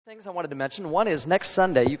Things I wanted to mention. One is next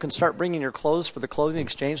Sunday, you can start bringing your clothes for the clothing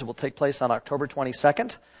exchange that will take place on October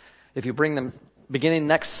 22nd. If you bring them beginning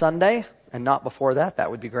next Sunday and not before that,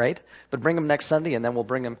 that would be great. But bring them next Sunday, and then we'll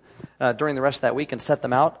bring them during the rest of that week and set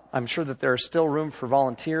them out. I'm sure that there's still room for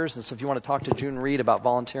volunteers, and so if you want to talk to June Reed about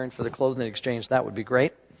volunteering for the clothing exchange, that would be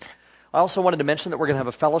great. I also wanted to mention that we're going to have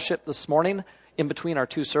a fellowship this morning in between our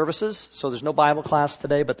two services. So there's no Bible class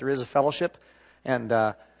today, but there is a fellowship. And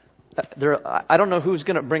I don't know who's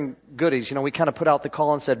going to bring goodies. You know, we kind of put out the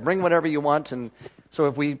call and said, bring whatever you want. And so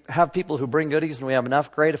if we have people who bring goodies and we have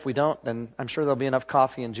enough, great. If we don't, then I'm sure there'll be enough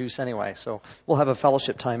coffee and juice anyway. So we'll have a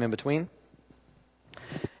fellowship time in between.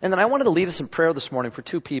 And then I wanted to lead us in prayer this morning for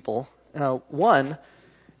two people. One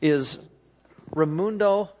is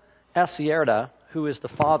Raimundo Asierda, who is the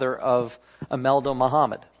father of Imelda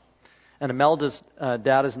Muhammad. And Imelda's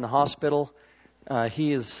dad is in the hospital.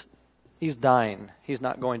 He's dying. He's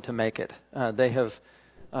not going to make it. They've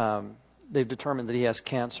determined that he has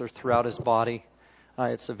cancer throughout his body.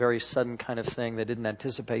 It's a very sudden kind of thing. They didn't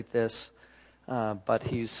anticipate this, but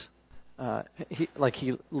he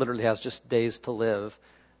literally has just days to live.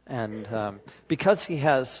 And because he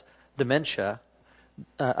has dementia,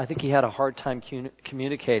 I think he had a hard time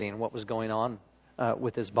communicating what was going on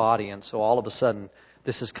with his body. And so all of a sudden,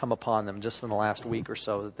 this has come upon them just in the last week or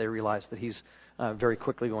so that they realized that he's very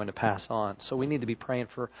quickly going to pass on. So we need to be praying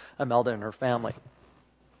for Imelda and her family.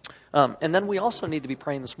 And then we also need to be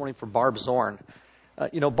praying this morning for Barb Zorn.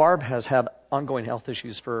 Barb has had ongoing health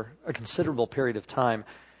issues for a considerable period of time.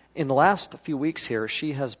 In the last few weeks here,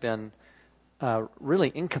 she has been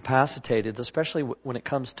really incapacitated, especially when it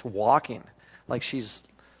comes to walking. Like she's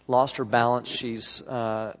lost her balance. She's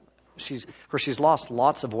lost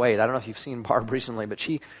lots of weight. I don't know if you've seen Barb recently, but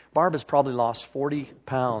Barb has probably lost 40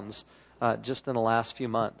 pounds just in the last few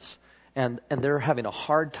months. And they're having a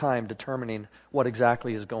hard time determining what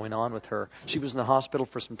exactly is going on with her. She was in the hospital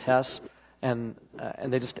for some tests, and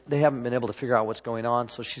they haven't been able to figure out what's going on,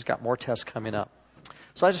 so she's got more tests coming up.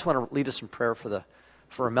 So I just want to lead us in prayer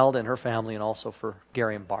for Imelda and her family, and also for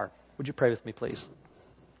Gary and Barb. Would you pray with me, please?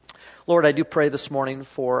 Lord, I do pray this morning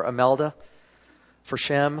for Imelda, for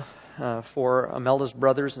Shem, for Imelda's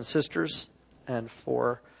brothers and sisters, and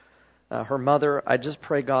for her mother. I just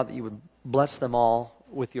pray, God, that you would bless them all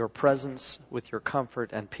with your presence, with your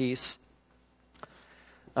comfort and peace.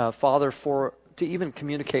 Father, to even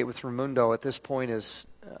communicate with Raimundo at this point is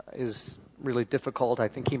really difficult. I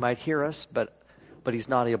think he might hear us, but he's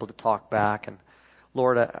not able to talk back. And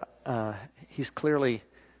Lord, he's clearly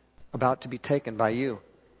about to be taken by you.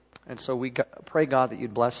 And so we pray, God, that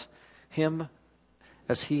you'd bless him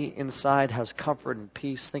as he inside has comfort and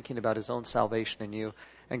peace, thinking about his own salvation in you.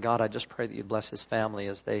 And God, I just pray that you'd bless his family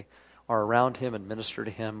as they are around him and minister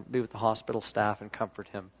to him, be with the hospital staff and comfort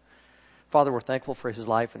him. Father, we're thankful for his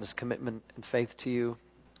life and his commitment and faith to you.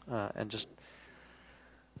 And just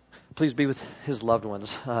please be with his loved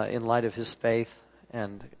ones in light of his faith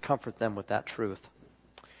and comfort them with that truth.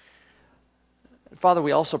 Father,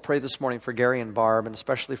 we also pray this morning for Gary and Barb, and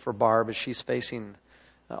especially for Barb as she's facing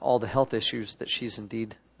all the health issues that she's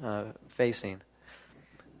indeed facing.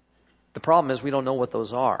 The problem is we don't know what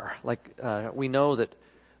those are. We know that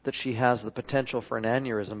she has the potential for an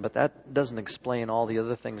aneurysm, but that doesn't explain all the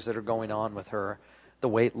other things that are going on with her, the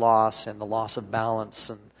weight loss and the loss of balance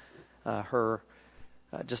and her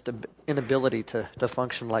just inability to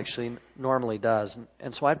function like she normally does.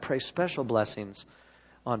 And so I'd pray special blessings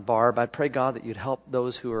on Barb. I'd pray, God, that you'd help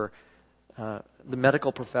those who are the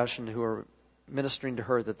medical profession who are ministering to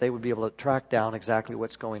her, that they would be able to track down exactly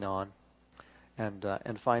what's going on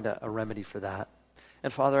and find a remedy for that.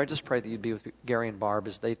 And Father, I just pray that you'd be with Gary and Barb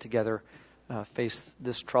as they together face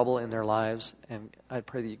this trouble in their lives. And I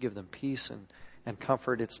pray that you give them peace and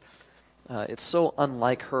comfort. It's so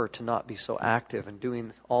unlike her to not be so active and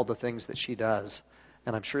doing all the things that she does.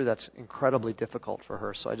 And I'm sure that's incredibly difficult for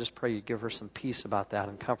her. So I just pray you give her some peace about that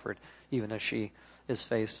and comfort, even as she is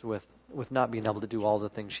faced with not being able to do all the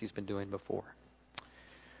things she's been doing before.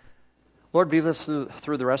 Lord, be with us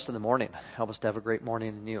through the rest of the morning. Help us to have a great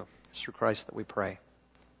morning in you. It's through Christ that we pray.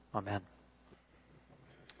 Amen.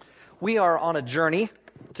 We are on a journey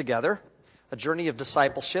together, a journey of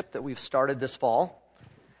discipleship that we've started this fall.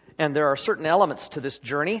 And there are certain elements to this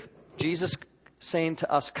journey. Jesus saying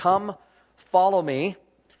to us, come, follow me.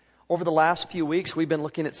 Over the last few weeks, we've been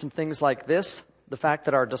looking at some things like this. The fact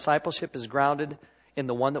that our discipleship is grounded in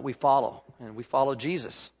the one that we follow. And we follow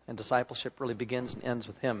Jesus. And discipleship really begins and ends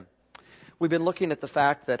with him. We've been looking at the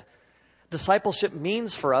fact that discipleship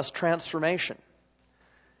means for us transformation.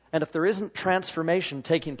 And if there isn't transformation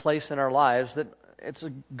taking place in our lives, that it's a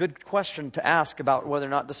good question to ask about whether or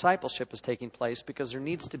not discipleship is taking place, because there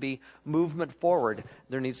needs to be movement forward.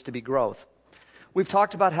 There needs to be growth. We've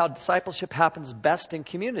talked about how discipleship happens best in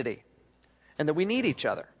community and that we need each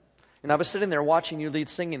other. And I was sitting there watching you lead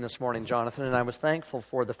singing this morning, Jonathan, and I was thankful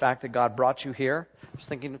for the fact that God brought you here. I was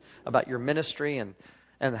thinking about your ministry and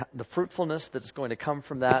the fruitfulness that's going to come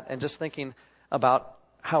from that, and just thinking about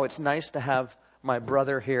how it's nice to have my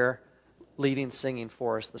brother here leading singing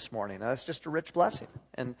for us this morning. That's just a rich blessing.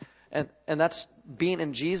 And that's being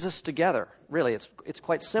in Jesus together. Really, it's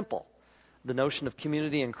quite simple. The notion of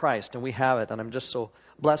community in Christ, and we have it, and I'm just so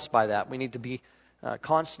blessed by that. We need to be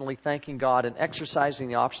constantly thanking God and exercising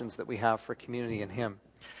the options that we have for community in Him.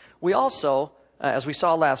 We also, as we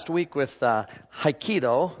saw last week with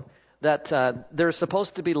Haikido, that there's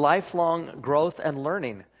supposed to be lifelong growth and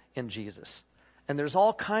learning in Jesus. And there's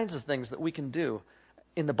all kinds of things that we can do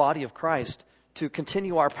in the body of Christ to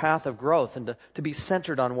continue our path of growth and to be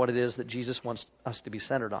centered on what it is that Jesus wants us to be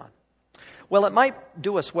centered on. Well, it might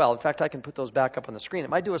do us well. In fact, I can put those back up on the screen. It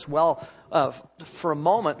might do us well for a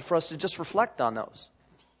moment for us to just reflect on those.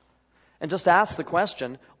 And just ask the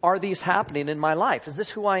question, are these happening in my life? Is this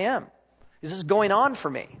who I am? Is this going on for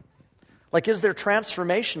me? Like, is there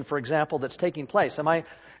transformation, for example, that's taking place? Am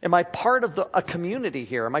I part of a community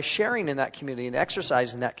here? Am I sharing in that community and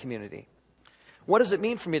exercising that community? What does it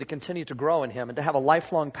mean for me to continue to grow in Him and to have a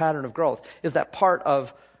lifelong pattern of growth? Is that part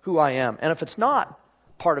of who I am? And if it's not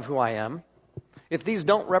part of who I am, if these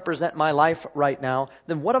don't represent my life right now,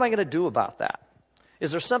 then what am I going to do about that?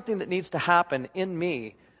 Is there something that needs to happen in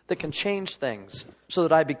me that can change things so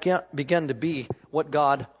that I begin to be what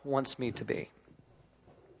God wants me to be?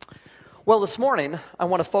 Well, this morning, I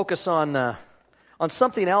want to focus on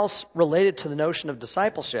something else related to the notion of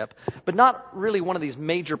discipleship, but not really one of these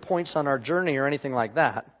major points on our journey or anything like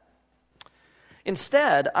that.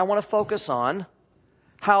 Instead, I want to focus on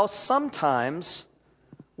how sometimes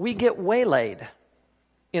we get waylaid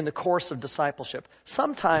in the course of discipleship.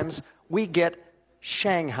 Sometimes we get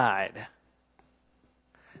shanghaied.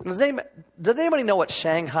 Does anybody know what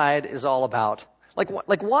shanghaied is all about?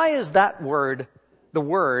 Like why is that word the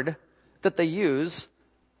word that they use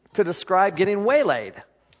to describe getting waylaid?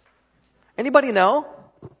 Anybody know?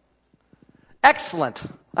 Excellent.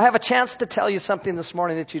 I have a chance to tell you something this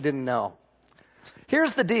morning that you didn't know.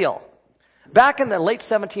 Here's the deal. Back in the late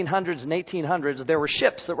 1700s and 1800s, there were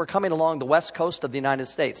ships that were coming along the west coast of the United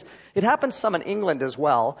States. It happened some in England as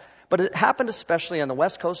well, but it happened especially on the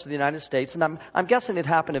west coast of the United States, and I'm guessing it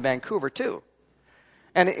happened in Vancouver too.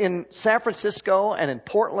 And in San Francisco and in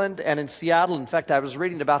Portland and in Seattle, in fact, I was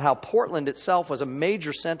reading about how Portland itself was a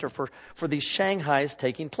major center for these Shanghais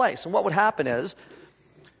taking place. And what would happen is,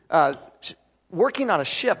 working on a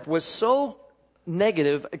ship was so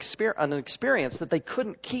negative an experience that they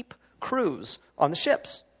couldn't keep crews on the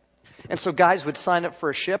ships. And so guys would sign up for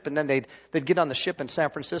a ship, and then they'd get on the ship in San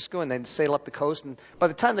Francisco, and they'd sail up the coast. And by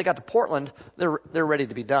the time they got to Portland, they're ready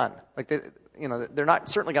to be done. Like they're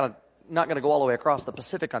not going to go all the way across the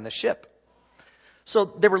Pacific on the ship. So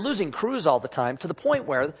they were losing crews all the time, to the point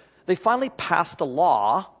where they finally passed a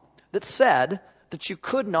law that said that you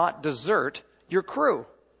could not desert your crew.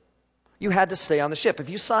 You had to stay on the ship. If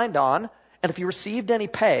you signed on, and if you received any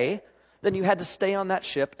pay, then you had to stay on that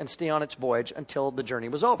ship and stay on its voyage until the journey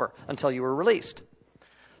was over, until you were released.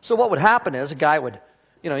 So what would happen is a guy would,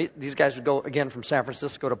 these guys would go again from San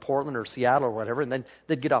Francisco to Portland or Seattle or whatever, and then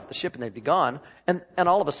they'd get off the ship and they'd be gone. And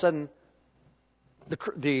all of a sudden,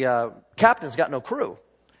 the captain's got no crew.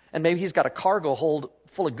 And maybe he's got a cargo hold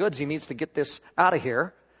full of goods. He needs to get this out of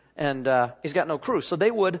here. And he's got no crew. So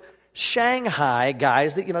they would Shanghai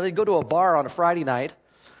guys that, they'd go to a bar on a Friday night,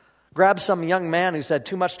 grab some young man who's had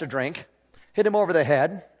too much to drink, hit him over the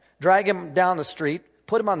head, drag him down the street,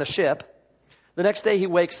 put him on the ship. The next day he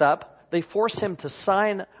wakes up. They force him to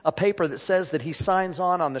sign a paper that says that he signs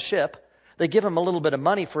on the ship. They give him a little bit of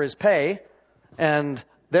money for his pay, and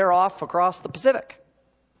they're off across the Pacific.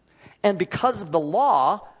 And because of the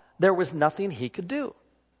law, there was nothing he could do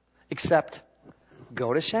except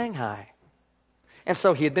go to Shanghai. And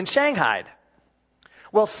so he had been shanghaied.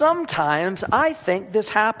 Well, sometimes I think this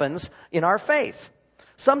happens in our faith.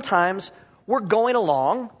 Sometimes we're going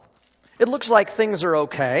along. It looks like things are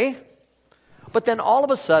okay. But then all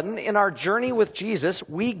of a sudden, in our journey with Jesus,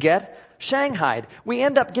 we get shanghaied. We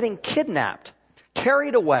end up getting kidnapped,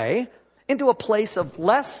 carried away into a place of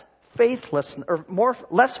less faithlessness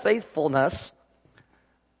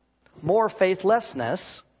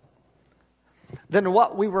than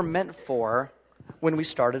what we were meant for when we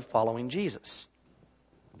started following Jesus.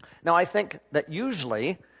 Now, I think that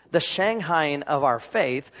usually the shanghaiing of our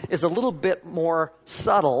faith is a little bit more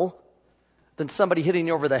subtle than somebody hitting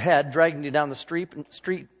you over the head, dragging you down the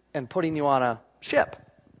street and putting you on a ship.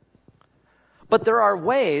 But there are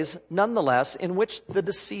ways, nonetheless, in which the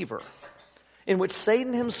deceiver, in which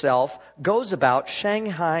Satan himself goes about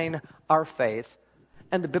shanghaiing our faith,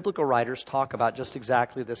 and the biblical writers talk about just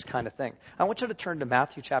exactly this kind of thing. I want you to turn to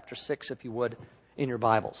Matthew chapter 6, if you would, in your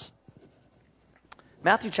Bibles.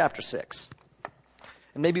 Matthew chapter 6.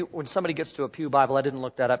 And maybe when somebody gets to a Pew Bible, I didn't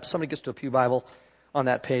look that up, somebody gets to a Pew Bible on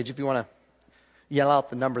that page, if you want to yell out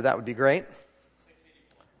the number, that would be great.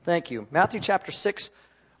 Thank you. Matthew chapter 6,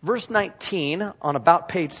 verse 19, on about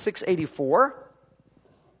page 684.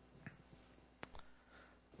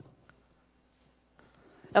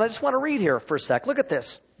 And I just want to read here for a sec. Look at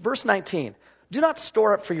this. Verse 19. Do not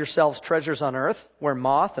store up for yourselves treasures on earth, where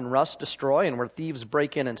moth and rust destroy and where thieves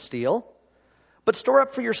break in and steal. But store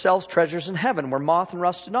up for yourselves treasures in heaven, where moth and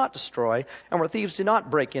rust do not destroy and where thieves do not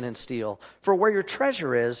break in and steal. For where your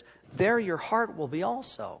treasure is, there your heart will be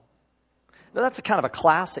also. Now that's a kind of a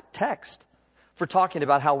classic text for talking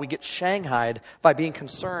about how we get shanghaied by being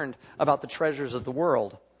concerned about the treasures of the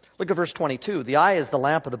world. Look at verse 22. The eye is the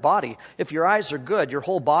lamp of the body. If your eyes are good, your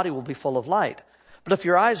whole body will be full of light. But if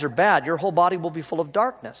your eyes are bad, your whole body will be full of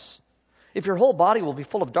darkness. If your whole body will be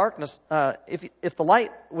full of darkness, if the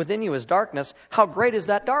light within you is darkness, how great is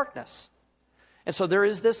that darkness? And so there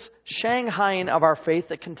is this shanghaiing of our faith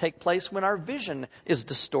that can take place when our vision is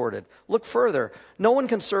distorted. Look further. No one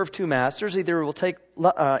can serve two masters. Either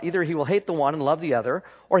he will hate the one and love the other,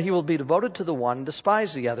 or he will be devoted to the one and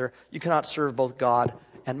despise the other. You cannot serve both God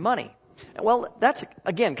and money. Well, that's,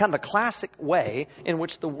 again, kind of a classic way in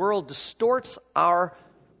which the world distorts our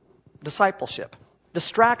discipleship,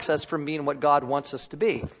 distracts us from being what God wants us to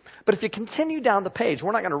be. But if you continue down the page,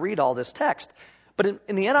 we're not going to read all this text, but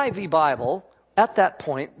in the NIV Bible, at that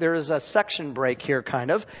point, there is a section break here,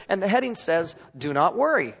 kind of, and the heading says, do not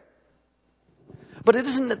worry. But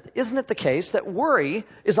isn't it the case that worry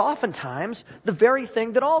is oftentimes the very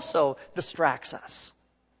thing that also distracts us?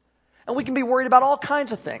 And we can be worried about all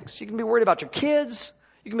kinds of things. You can be worried about your kids.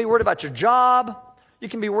 You can be worried about your job. You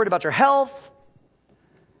can be worried about your health.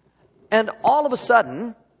 And all of a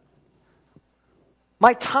sudden,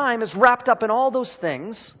 my time is wrapped up in all those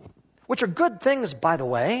things, which are good things, by the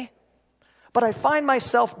way. But I find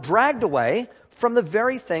myself dragged away from the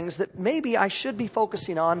very things that maybe I should be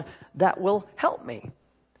focusing on that will help me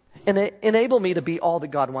and enable me to be all that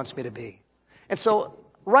God wants me to be. And so,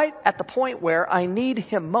 right at the point where I need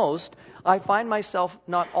Him most, I find myself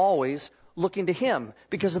not always looking to Him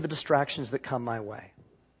because of the distractions that come my way.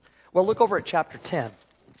 Well, look over at chapter 10.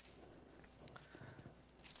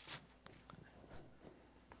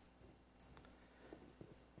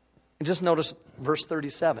 And just notice verse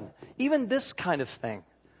 37. Even this kind of thing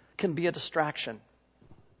can be a distraction.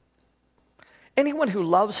 Anyone who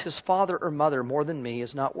loves his father or mother more than me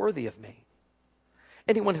is not worthy of me.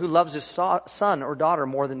 Anyone who loves his son or daughter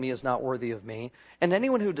more than me is not worthy of me. And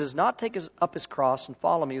anyone who does not take up his cross and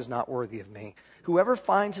follow me is not worthy of me. Whoever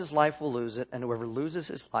finds his life will lose it, and whoever loses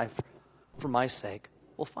his life for my sake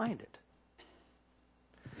will find it.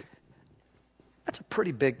 That's a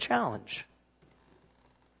pretty big challenge.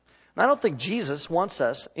 And I don't think Jesus wants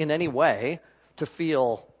us in any way to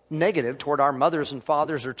feel negative toward our mothers and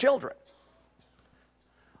fathers or children.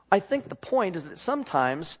 I think the point is that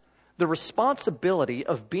sometimes the responsibility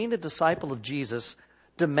of being a disciple of Jesus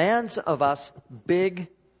demands of us big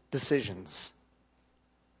decisions.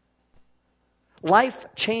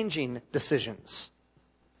 Life-changing decisions.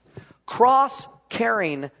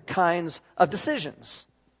 Cross-carrying kinds of decisions.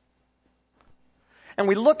 And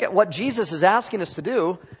we look at what Jesus is asking us to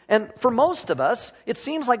do, and for most of us, it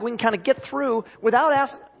seems like we can kind of get through without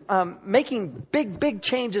making big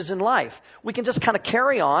changes in life. We can just kind of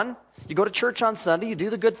carry on. You go to church on Sunday, you do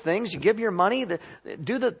the good things, you give your money,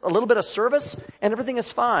 do a little bit of service, and everything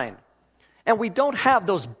is fine. And we don't have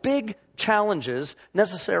those big challenges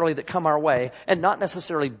necessarily that come our way, and not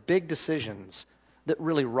necessarily big decisions that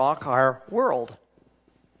really rock our world.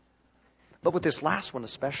 But with this last one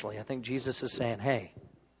especially, I think Jesus is saying, hey,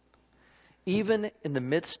 even in the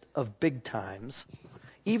midst of big times,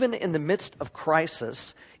 even in the midst of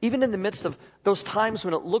crisis, even in the midst of those times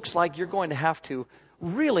when it looks like you're going to have to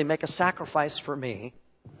really make a sacrifice for me,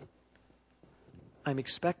 I'm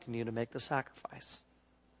expecting you to make the sacrifice.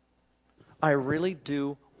 I really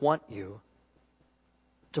do want you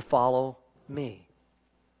to follow me,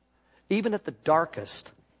 even at the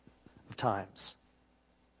darkest of times.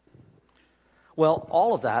 Well,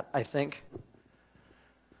 all of that, I think,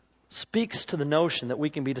 speaks to the notion that we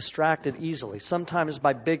can be distracted easily, sometimes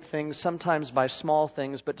by big things, sometimes by small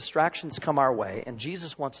things, but distractions come our way, and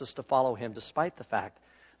Jesus wants us to follow Him despite the fact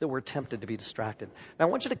that we're tempted to be distracted. Now, I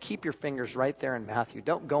want you to keep your fingers right there in Matthew.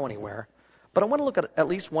 Don't go anywhere. But I want to look at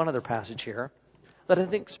least one other passage here that I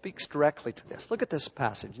think speaks directly to this. Look at this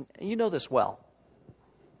passage. You know this well.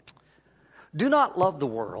 Do not love the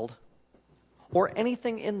world or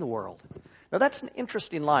anything in the world. Now, that's an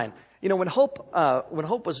interesting line. You know, when Hope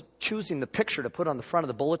was choosing the picture to put on the front of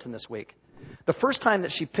the bulletin this week, the first time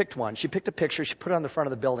that she picked one, she picked a picture, she put it on the front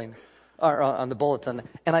of the building, or on the bulletin,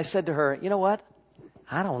 and I said to her, you know what?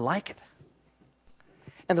 I don't like it.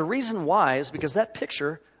 And the reason why is because that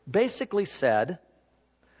picture basically said,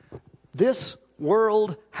 this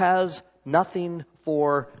world has nothing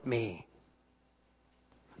for me.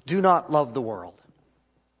 Do not love the world.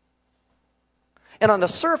 And on the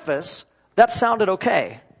surface, that sounded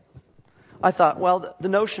okay. I thought, well, the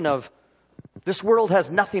notion of this world has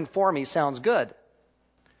nothing for me sounds good.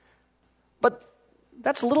 But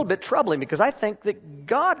that's a little bit troubling because I think that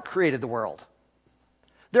God created the world.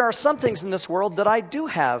 There are some things in this world that I do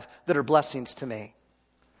have that are blessings to me.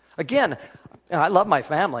 Again, I love my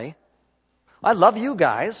family. I love you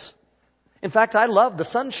guys. In fact, I love the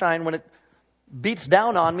sunshine when it beats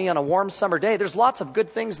down on me on a warm summer day. There's lots of good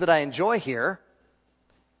things that I enjoy here.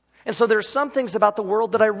 And so there are some things about the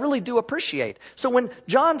world that I really do appreciate. So when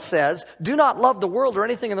John says, do not love the world or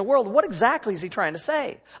anything in the world, what exactly is he trying to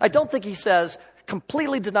say? I don't think he says,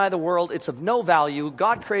 completely deny the world. It's of no value.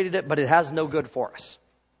 God created it, but it has no good for us.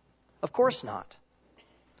 Of course not.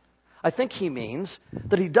 I think he means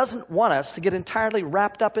that he doesn't want us to get entirely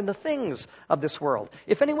wrapped up in the things of this world.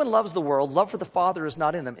 If anyone loves the world, love for the Father is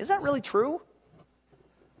not in them. Is that really true?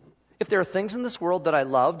 If there are things in this world that I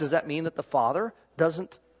love, does that mean that the Father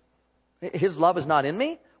doesn't, his love is not in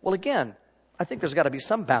me? Well, again, I think there's got to be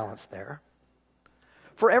some balance there.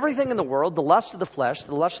 For everything in the world, the lust of the flesh,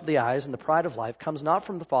 the lust of the eyes, and the pride of life comes not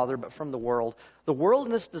from the Father, but from the world. The world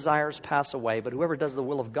and its desires pass away, but whoever does the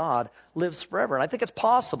will of God lives forever. And I think it's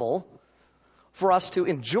possible for us to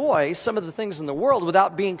enjoy some of the things in the world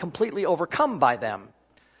without being completely overcome by them.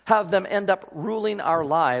 Have them end up ruling our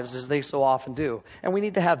lives as they so often do. And we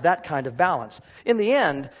need to have that kind of balance. In the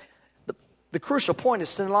end, the crucial point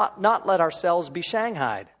is to not let ourselves be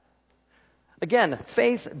shanghaied. Again,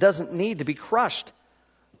 faith doesn't need to be crushed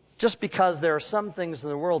just because there are some things in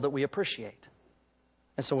the world that we appreciate.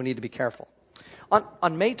 And so we need to be careful.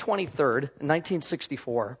 On May 23rd,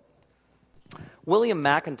 1964, William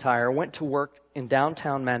McIntyre went to work in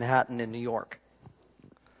downtown Manhattan in New York.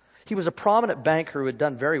 He was a prominent banker who had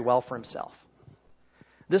done very well for himself.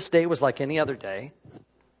 This day was like any other day,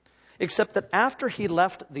 except that after he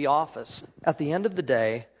left the office, at the end of the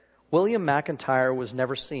day, William McIntyre was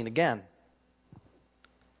never seen again.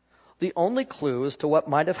 The only clue as to what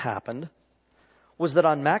might have happened was that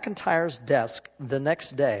on McIntyre's desk the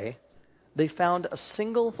next day, they found a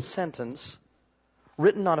single sentence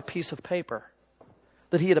written on a piece of paper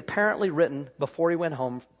that he had apparently written before he went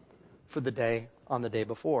home for the day on the day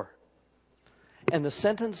before. And the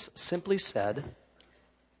sentence simply said,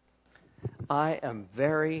 I am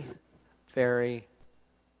very, very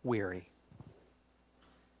weary.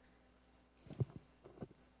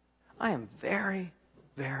 I am very,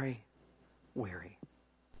 very weary.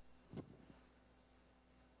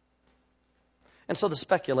 And so the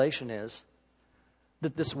speculation is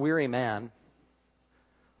that this weary man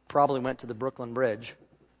probably went to the Brooklyn Bridge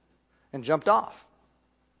and jumped off.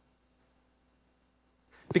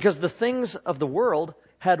 Because the things of the world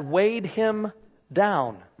had weighed him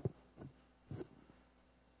down.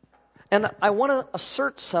 And I want to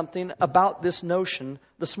assert something about this notion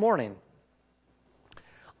this morning.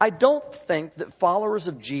 I don't think that followers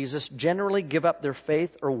of Jesus generally give up their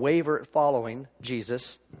faith or waver at following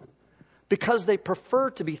Jesus because they prefer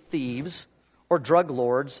to be thieves or drug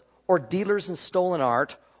lords or dealers in stolen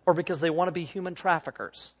art or because they want to be human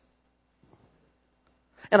traffickers.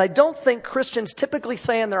 And I don't think Christians typically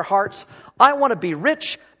say in their hearts, I want to be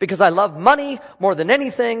rich because I love money more than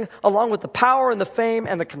anything, along with the power and the fame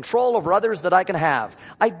and the control over others that I can have.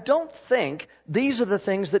 I don't think these are the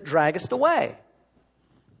things that drag us away.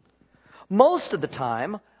 Most of the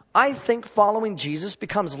time, I think following Jesus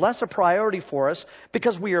becomes less a priority for us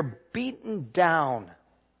because we are beaten down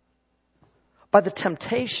by the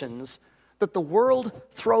temptations that the world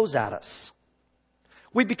throws at us.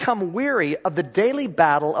 We become weary of the daily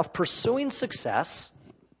battle of pursuing success,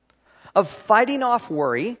 of fighting off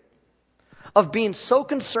worry, of being so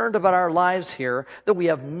concerned about our lives here that we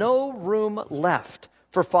have no room left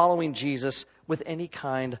for following Jesus with any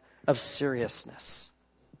kind of seriousness.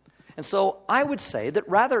 And so I would say that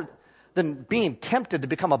rather than being tempted to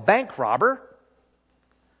become a bank robber,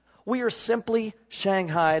 we are simply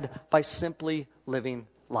shanghaied by simply living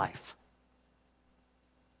life.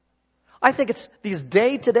 I think it's these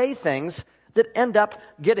day-to-day things that end up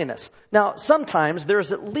getting us. Now, sometimes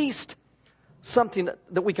there's at least something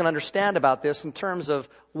that we can understand about this in terms of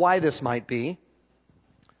why this might be.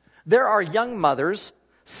 There are young mothers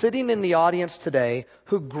sitting in the audience today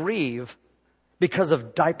who grieve because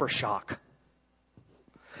of diaper shock.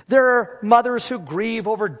 There are mothers who grieve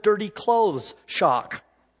over dirty clothes shock,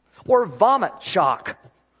 or vomit shock,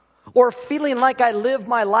 or feeling like I live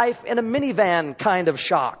my life in a minivan kind of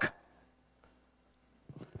shock.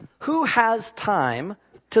 Who has time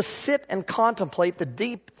to sit and contemplate the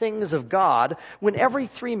deep things of God when every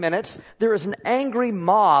 3 minutes there is an angry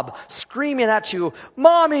mob screaming at you,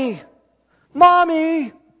 "Mommy!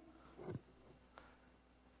 Mommy!"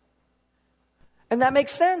 And that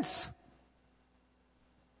makes sense.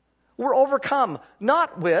 We're overcome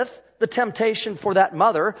not with the temptation for that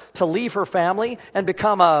mother to leave her family and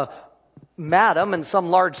become a madam in some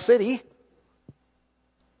large city.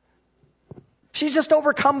 She's just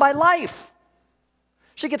overcome by life.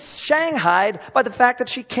 She gets shanghaied by the fact that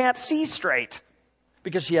she can't see straight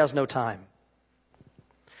because she has no time.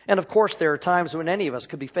 And of course, there are times when any of us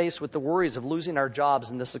could be faced with the worries of losing our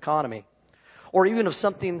jobs in this economy, or even of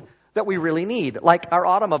something that we really need, like our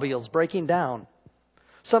automobiles breaking down.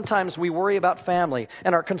 Sometimes we worry about family,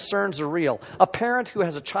 and our concerns are real. A parent who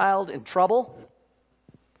has a child in trouble,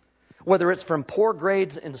 whether it's from poor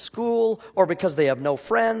grades in school, or because they have no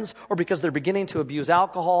friends, or because they're beginning to abuse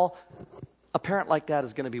alcohol, a parent like that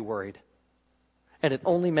is going to be worried. And it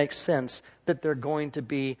only makes sense that they're going to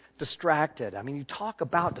be distracted. I mean, you talk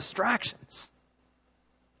about distractions.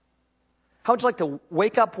 How would you like to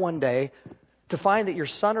wake up one day to find that your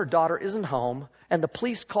son or daughter isn't home, and the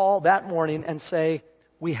police call that morning and say,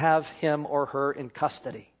 "We have him or her in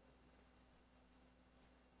custody"?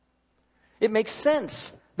 It makes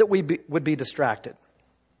sense that we would be distracted.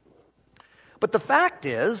 But the fact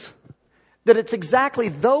is that it's exactly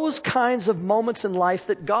those kinds of moments in life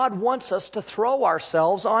that God wants us to throw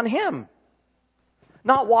ourselves on Him,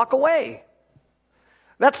 not walk away.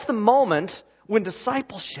 That's the moment when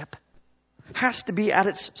discipleship has to be at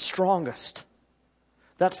its strongest.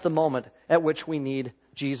 That's the moment at which we need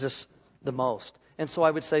Jesus the most. And so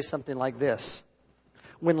I would say something like this.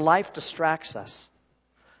 When life distracts us,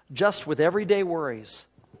 just with everyday worries,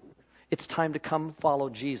 it's time to come follow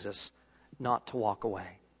Jesus, not to walk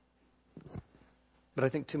away. But I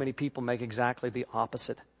think too many people make exactly the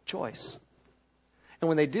opposite choice. And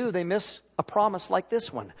when they do, they miss a promise like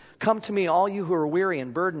this one. "Come to me, all you who are weary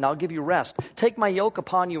and burdened, I'll give you rest. Take my yoke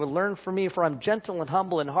upon you and learn from me, for I'm gentle and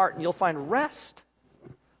humble in heart, and you'll find rest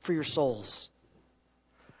for your souls.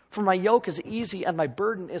 For my yoke is easy and my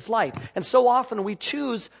burden is light." And so often we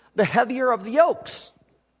choose the heavier of the yokes.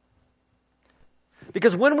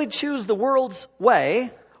 Because when we choose the world's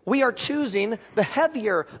way, we are choosing the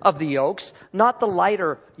heavier of the yokes, not the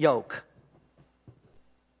lighter yoke.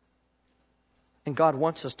 And God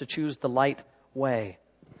wants us to choose the light way.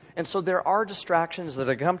 And so there are distractions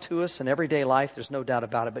that come to us in everyday life, there's no doubt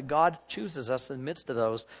about it. But God chooses us in the midst of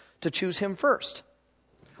those to choose Him first.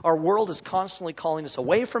 Our world is constantly calling us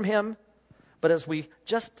away from Him, but as we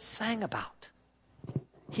just sang about,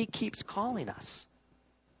 He keeps calling us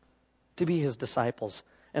to be His disciples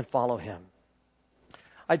and follow Him.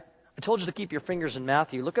 I told you to keep your fingers in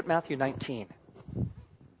Matthew. Look at Matthew 19.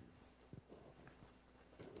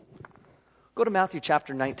 Go to Matthew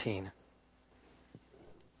chapter 19.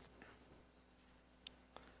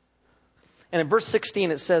 And in verse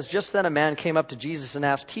 16 it says, "Just then a man came up to Jesus and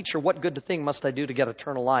asked, 'Teacher, what good thing must I do to get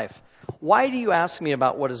eternal life?' 'Why do you ask me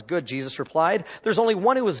about what is good?' Jesus replied. 'There's only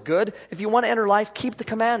one who is good. If you want to enter life, keep the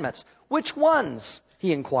commandments.' 'Which ones?'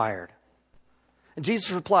 he inquired. And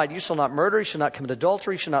Jesus replied, 'You shall not murder, you shall not commit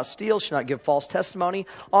adultery, you shall not steal, you shall not give false testimony,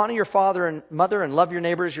 honor your father and mother, and love your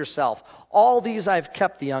neighbor as yourself. All these I have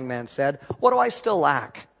kept,' the young man said. 'What do I still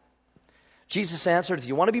lack?' Jesus answered, 'If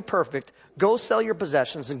you want to be perfect, go sell your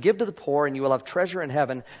possessions and give to the poor, and you will have treasure in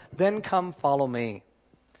heaven. Then come follow me.'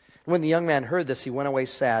 When the young man heard this, he went away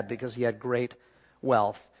sad because he had great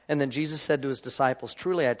wealth. And then Jesus said to His disciples,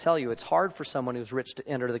 'Truly I tell you, it's hard for someone who's rich to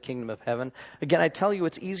enter the kingdom of heaven. Again, I tell you,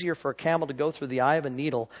 it's easier for a camel to go through the eye of a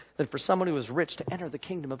needle than for someone who is rich to enter the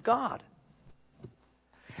kingdom of God.'"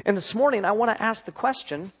 And this morning, I want to ask the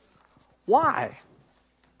question, why?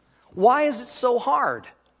 Why is it so hard?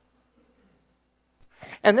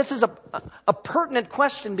 And this is a pertinent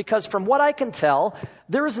question because from what I can tell,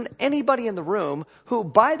 there isn't anybody in the room who,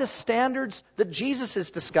 by the standards that Jesus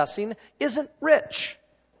is discussing, isn't rich.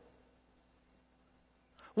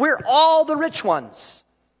 We're all the rich ones.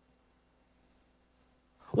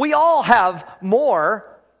 We all have more,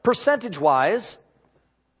 percentage-wise,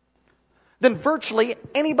 than virtually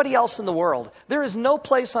anybody else in the world. There is no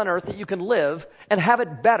place on earth that you can live and have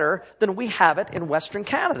it better than we have it in Western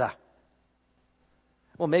Canada.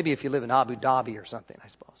 Well, maybe if you live in Abu Dhabi or something, I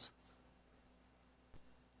suppose.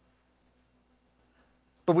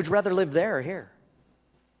 But would you rather live there or here?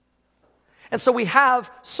 And so we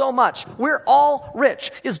have so much. We're all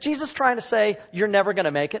rich. Is Jesus trying to say, you're never going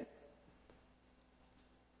to make it?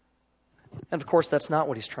 And of course, that's not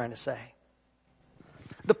what he's trying to say.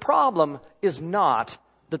 The problem is not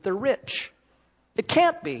that they're rich. It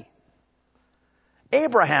can't be.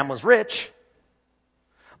 Abraham was rich.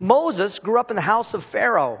 Moses grew up in the house of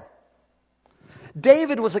Pharaoh.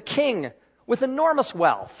 David was a king with enormous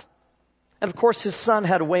wealth. And of course, his son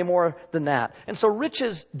had way more than that. And so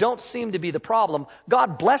riches don't seem to be the problem.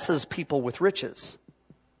 God blesses people with riches.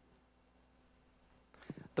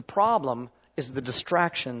 The problem is the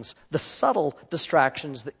distractions, the subtle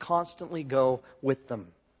distractions that constantly go with them.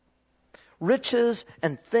 Riches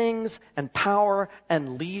and things and power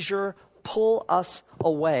and leisure pull us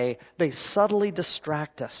away. They subtly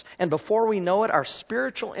distract us. And before we know it, our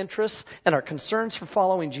spiritual interests and our concerns for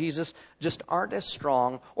following Jesus just aren't as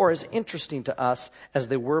strong or as interesting to us as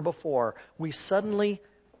they were before. We suddenly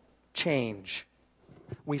change.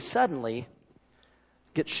 We suddenly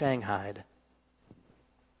get shanghaied.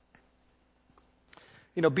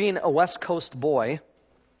 You know, being a West Coast boy,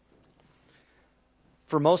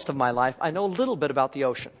 for most of my life, I know a little bit about the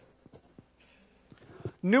ocean.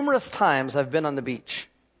 Numerous times I've been on the beach,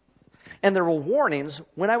 and there were warnings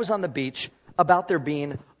when I was on the beach about there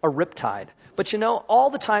being a riptide. But you know, all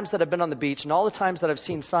the times that I've been on the beach and all the times that I've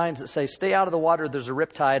seen signs that say, stay out of the water, there's a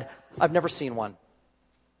riptide, I've never seen one.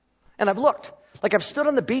 And I've looked. Like I've stood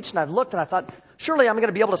on the beach and I've looked and I thought, surely I'm going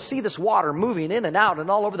to be able to see this water moving in and out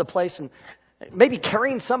and all over the place and maybe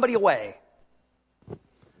carrying somebody away.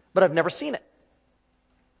 But I've never seen it.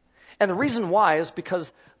 And the reason why is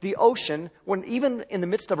because the ocean, when even in the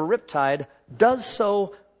midst of a riptide, does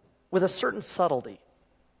so with a certain subtlety.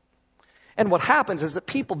 And what happens is that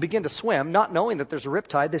people begin to swim, not knowing that there's a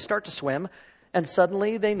riptide. They start to swim, and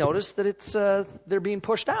suddenly they notice that they're being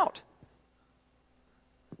pushed out.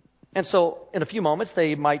 And so in a few moments,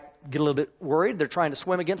 they might get a little bit worried. They're trying to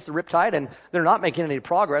swim against the riptide, and they're not making any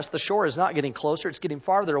progress. The shore is not getting closer. It's getting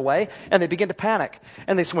farther away, and they begin to panic.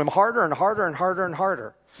 And they swim harder and harder and harder and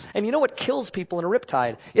harder. And you know what kills people in a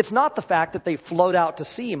riptide? It's not the fact that they float out to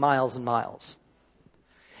sea miles and miles.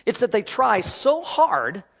 It's that they try so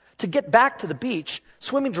hard to get back to the beach,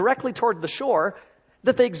 swimming directly toward the shore,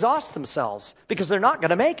 that they exhaust themselves because they're not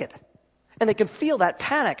going to make it. And they can feel that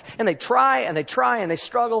panic. And they try and they try and they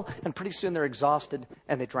struggle. And pretty soon they're exhausted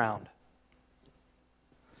and they drown.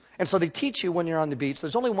 And so they teach you when you're on the beach,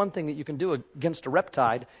 there's only one thing that you can do against a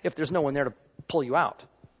riptide if there's no one there to pull you out.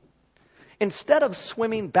 Instead of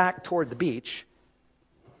swimming back toward the beach,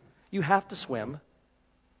 you have to swim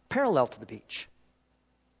parallel to the beach.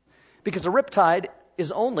 Because a riptide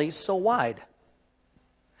is only so wide.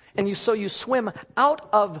 And so you swim out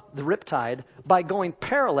of the riptide by going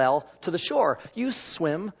parallel to the shore. You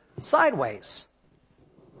swim sideways.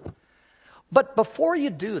 But before you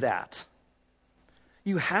do that,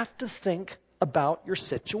 you have to think about your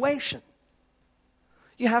situation.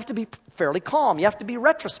 You have to be fairly calm. You have to be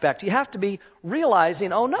retrospect. You have to be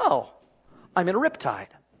realizing, oh no, I'm in a riptide.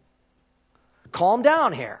 Calm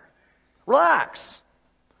down here. Relax.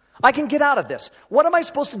 I can get out of this. What am I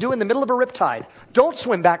supposed to do in the middle of a riptide? Don't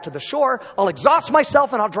swim back to the shore. I'll exhaust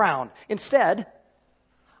myself and I'll drown. Instead,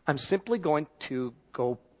 I'm simply going to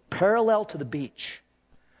go parallel to the beach,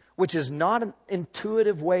 which is not an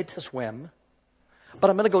intuitive way to swim,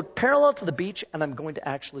 but I'm going to go parallel to the beach and I'm going to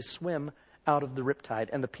actually swim out of the riptide.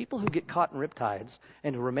 And the people who get caught in riptides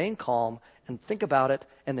and who remain calm and think about it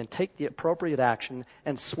and then take the appropriate action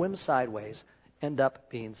and swim sideways end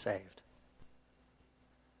up being saved.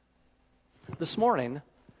 This morning,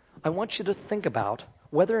 I want you to think about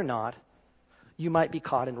whether or not you might be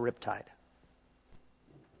caught in a riptide.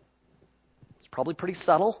 It's probably pretty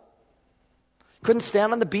subtle. Couldn't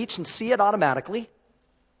stand on the beach and see it automatically.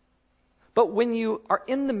 But when you are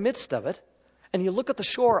in the midst of it and you look at the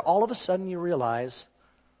shore, all of a sudden you realize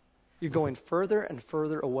you're going further and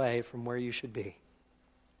further away from where you should be.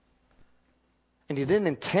 And you didn't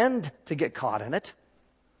intend to get caught in it.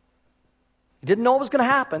 You didn't know it was going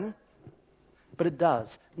to happen. But it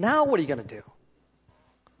does. Now what are you going to do?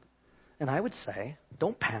 And I would say,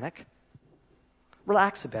 don't panic.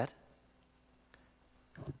 Relax a bit.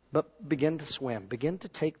 But begin to swim. Begin to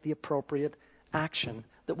take the appropriate action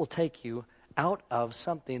that will take you out of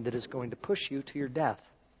something that is going to push you to your death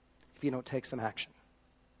if you don't take some action.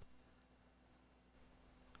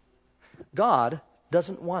 God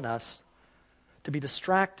doesn't want us to be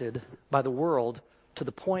distracted by the world to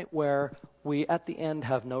the point where we, at the end,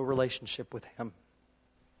 have no relationship with Him.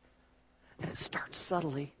 And it starts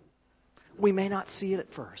subtly. We may not see it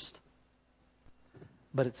at first,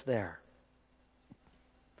 but it's there.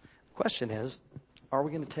 The question is, are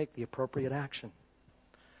we going to take the appropriate action?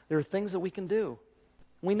 There are things that we can do.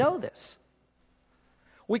 We know this.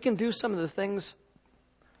 We can do some of the things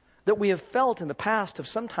that we have felt in the past have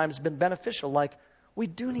sometimes been beneficial, like we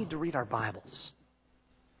do need to read our Bibles.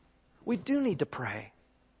 We do need to pray.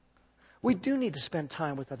 We do need to spend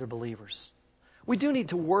time with other believers. We do need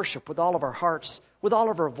to worship with all of our hearts, with all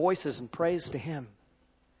of our voices and praise to Him.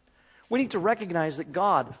 We need to recognize that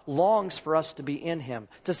God longs for us to be in Him,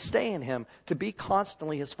 to stay in Him, to be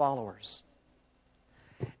constantly His followers.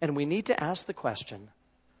 And we need to ask the question,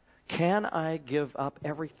 can I give up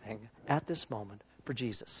everything at this moment for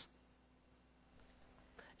Jesus?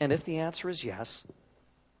 And if the answer is yes,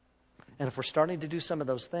 and if we're starting to do some of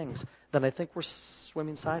those things, then I think we're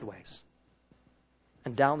swimming sideways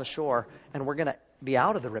and down the shore, and we're going to be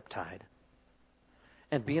out of the riptide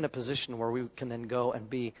and be in a position where we can then go and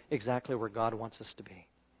be exactly where God wants us to be.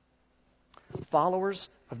 Followers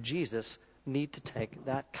of Jesus need to take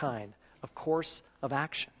that kind of course of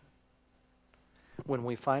action when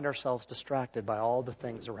we find ourselves distracted by all the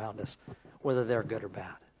things around us, whether they're good or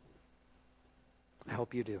bad. I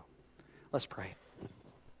hope you do. Let's pray.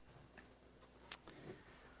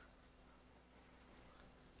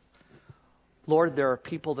 Lord, there are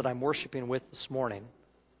people that I'm worshiping with this morning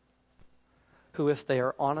who, if they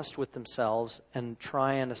are honest with themselves and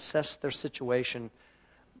try and assess their situation,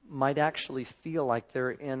 might actually feel like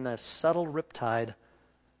they're in a subtle riptide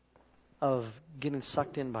of getting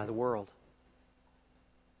sucked in by the world.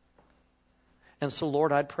 And so,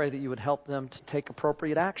 Lord, I'd pray that you would help them to take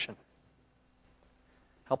appropriate action.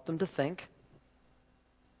 Help them to think.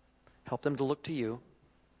 Help them to look to you.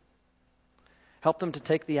 Help them to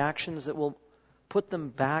take the actions that will put them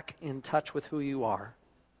back in touch with who you are.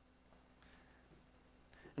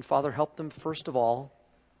 And Father, help them first of all,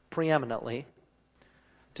 preeminently,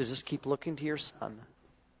 to just keep looking to your Son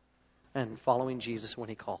and following Jesus when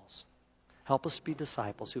He calls. Help us be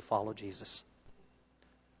disciples who follow Jesus.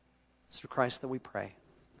 It's through Christ that we pray.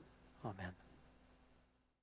 Amen.